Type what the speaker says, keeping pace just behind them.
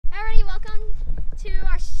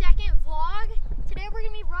second vlog. Today we're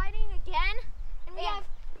gonna be riding again, and we have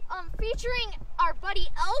featuring our buddy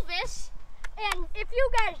Elvis. And if you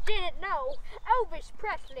guys didn't know, Elvis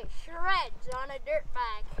Presley shreds on a dirt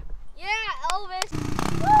bike. Yeah, Elvis.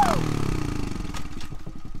 Woo!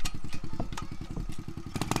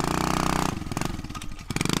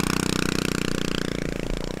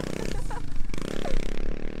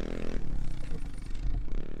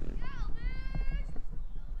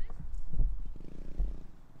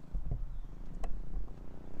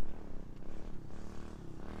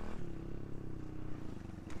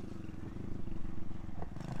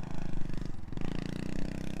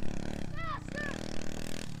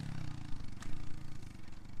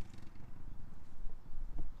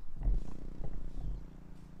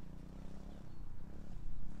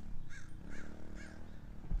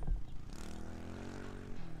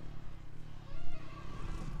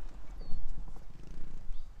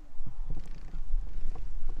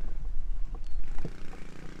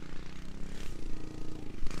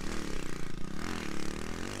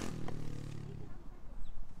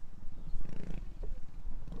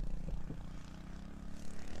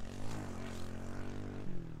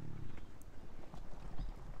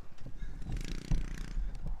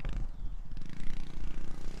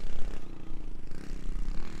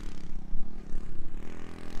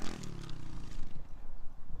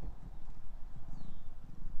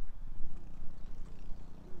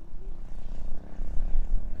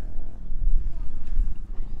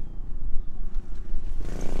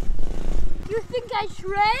 You think I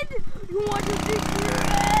shred? You want to be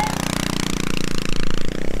shred?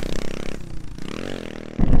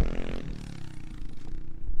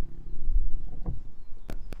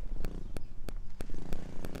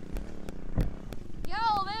 Yo,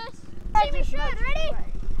 Elvis. See me shred, ready?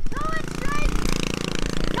 No one shreds.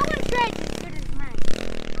 No one shreds as good as mine.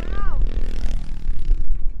 Wow.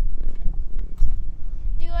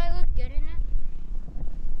 Do I look good in it?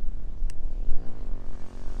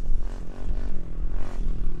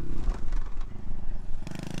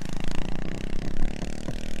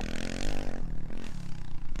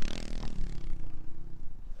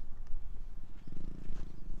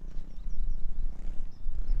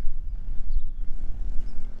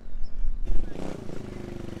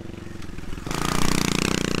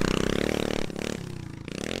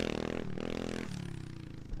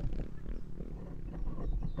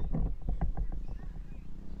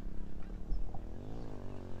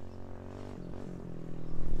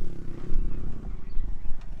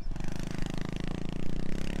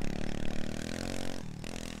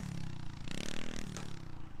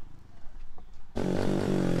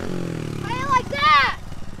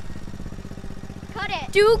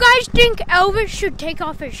 Do you guys think Elvis should take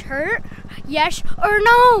off his shirt? Yes or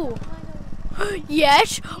no?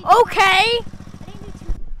 Yes? Okay.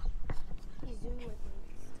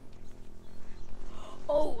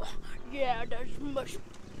 Oh, yeah, that's much.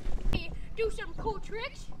 Do some cool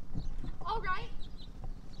tricks? All right.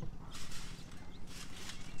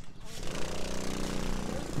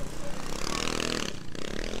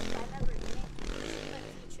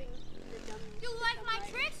 You like my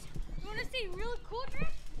tricks? You want to see really cool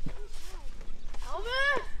tricks?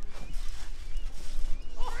 Elvis!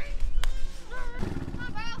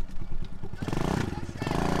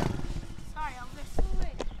 Sorry, Elvis.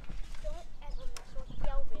 Wait. Don't ever mess with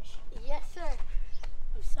Elvis. Yes, sir.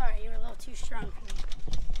 I'm sorry, you're a little too strong for me.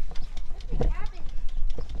 What's happening?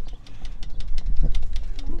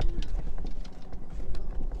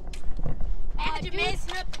 After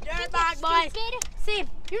messing up the dirt bike, boys. See,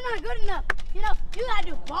 you're not good enough. You know, you gotta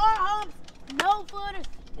do bar humps, no footers.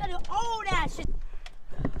 You gotta do all that shit.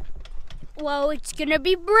 Well, it's gonna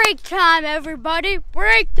be break time, everybody.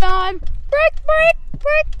 Break time. Break time.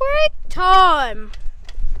 Break time.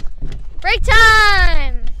 Break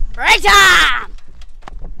time.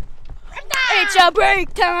 It's a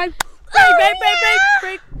break time.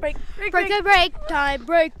 Break time.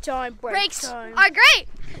 Break time. Brakes are great.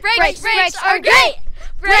 Brakes are great.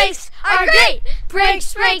 Brakes are great.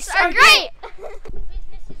 Brakes are great.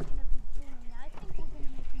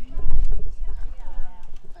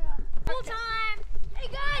 Full time. Hey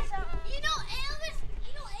guys, you know Elvis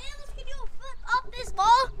can do a flip off this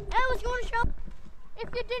ball? Elvis, you want to show? If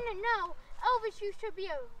you didn't know, Elvis used to be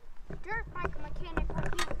a dirt bike mechanic when he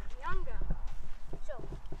was younger. So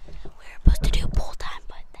we were supposed to do full time,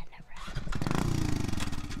 but that never happened.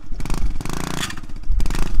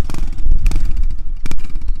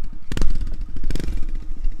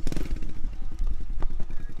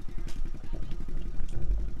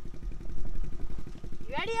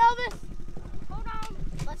 you ready, Elvis? Hold on.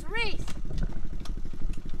 Let's race.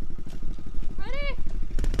 Ready?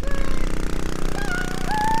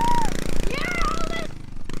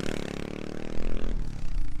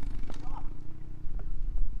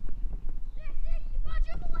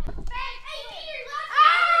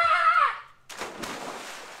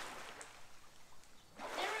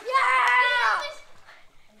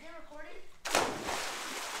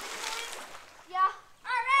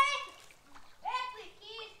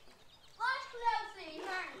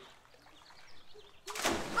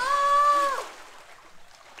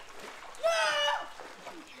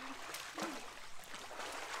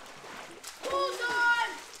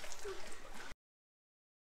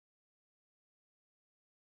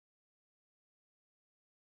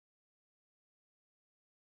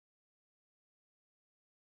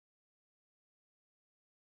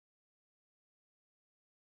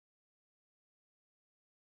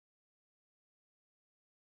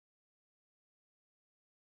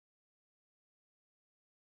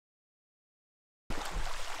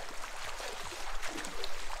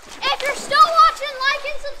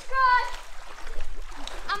 subscribe.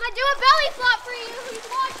 I'm gonna do a belly flop for you who's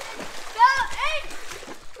watching.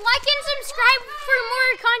 Like and subscribe for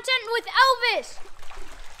more content with Elvis.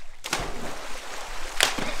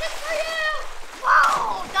 This is for you.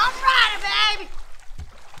 Whoa, dumb rider, baby.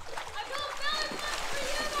 I do a belly flop for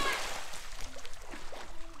you guys.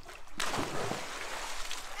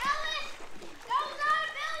 Elvis, those are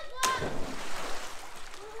belly flops.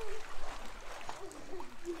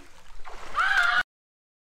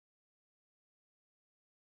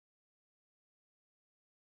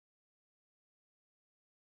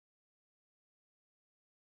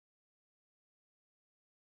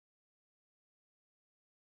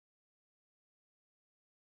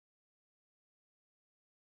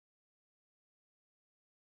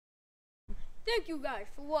 Thank you guys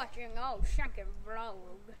for watching our second vlog.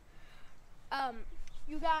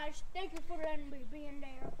 You guys, thank you for letting me being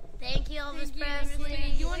there. Thank you, Elvis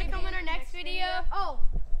Presley. You want to come in our next video? Oh,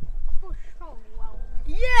 for sure. Wow.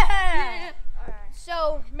 Yeah. Alright,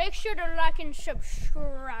 so make sure to like and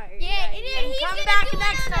subscribe. Yeah, and then and he's come gonna back do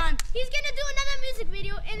next another, time. He's gonna do another music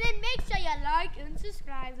video, and then make sure you like and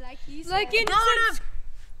subscribe, like he said. Like and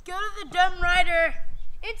Go to the Dumb Rider.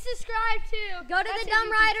 And subscribe too. Go to That's the his Dumb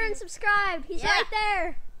YouTube Rider and too. subscribe. He's Yeah. right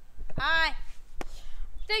there. Hi.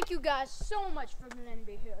 Thank you guys so much for letting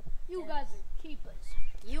me here. You guys are keepers.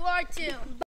 You are too.